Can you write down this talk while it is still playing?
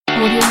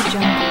Audio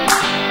Jungle.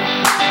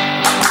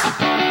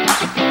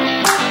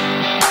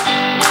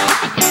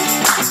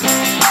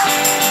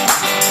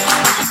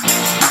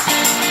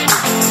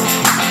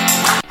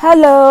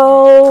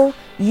 Hello,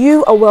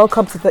 you are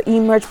welcome to the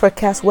Emerge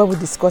podcast where we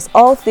discuss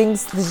all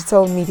things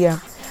digital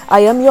media. I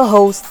am your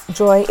host,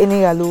 Joy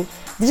Enegalu,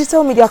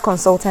 digital media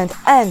consultant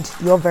and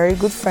your very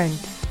good friend.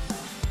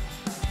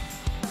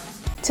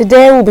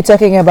 Today we'll be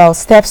talking about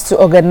steps to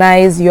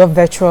organize your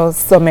virtual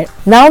summit.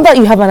 Now that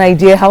you have an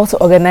idea how to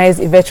organize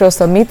a virtual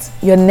summit,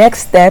 your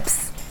next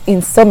steps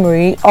in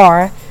summary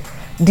are: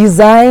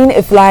 design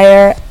a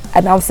flyer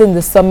announcing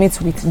the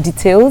summit with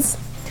details.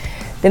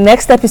 The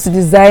next step is to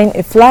design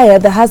a flyer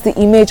that has the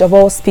image of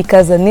all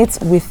speakers on it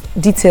with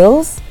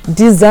details.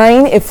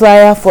 Design a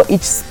flyer for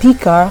each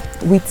speaker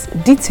with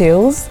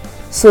details.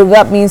 So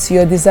that means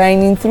you're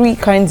designing 3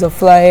 kinds of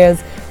flyers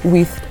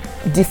with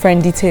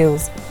different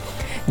details.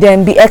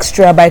 Then be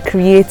extra by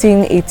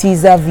creating a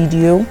teaser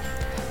video.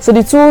 So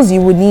the tools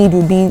you would need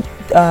will be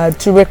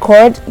to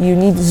record, you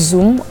need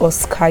Zoom or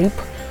Skype.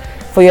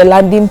 For your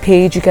landing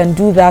page, you can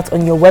do that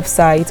on your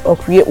website or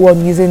create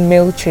one using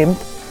MailChimp.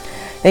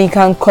 Then you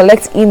can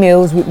collect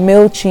emails with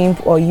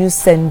MailChimp or use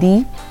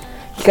Sendy.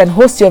 You can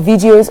host your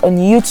videos on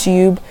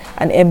YouTube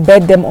and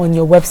embed them on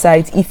your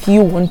website if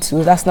you want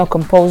to. That's not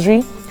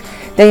compulsory.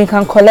 Then you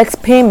can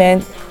collect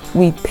payment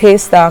with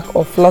Paystack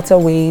or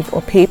Flutterwave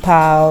or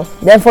PayPal.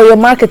 Then for your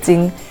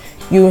marketing,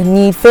 you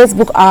need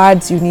Facebook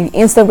ads, you need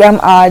Instagram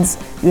ads,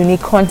 you need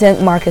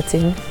content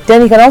marketing.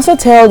 Then you can also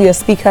tell your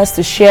speakers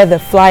to share the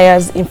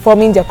flyers,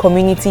 informing their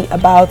community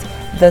about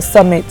the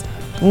summit.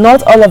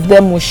 Not all of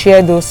them will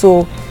share though,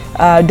 so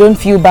don't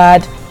feel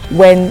bad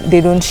when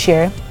they don't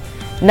share.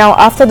 Now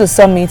after the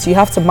summit, you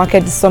have to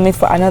market the summit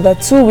for another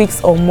 2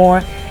 weeks or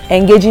more,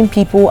 engaging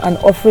people and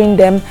offering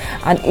them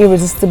an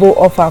irresistible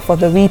offer for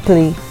the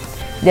replay.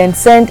 Then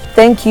send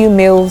thank you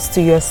mails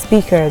to your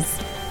speakers.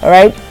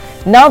 Alright,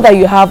 now that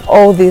you have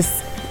all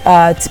this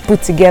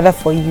put together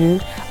for you,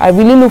 I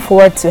really look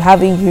forward to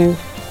having you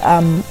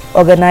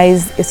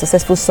organize a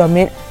successful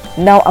summit.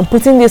 Now I'm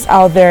putting this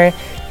out there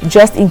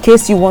just in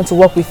case you want to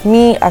work with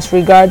me as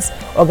regards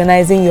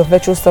organizing your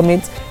virtual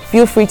summit.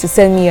 Feel free to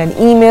send me an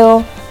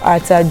email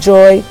at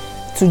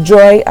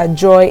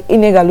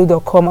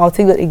joy@joyenegalu.com. I'll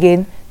take that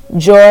again,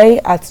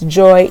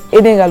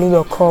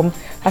 joy@joyenegalu.com.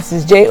 That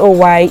is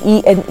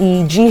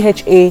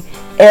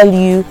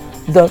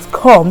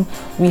joyenegalu.com.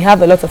 We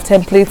have a lot of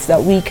templates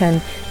that we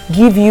can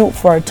give you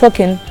for a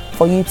token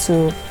for you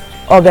to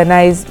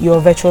organize your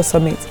virtual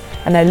summit.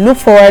 And I look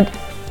forward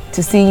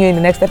to seeing you in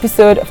the next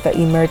episode of the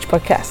Emerge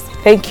podcast.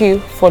 Thank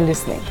you for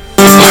listening.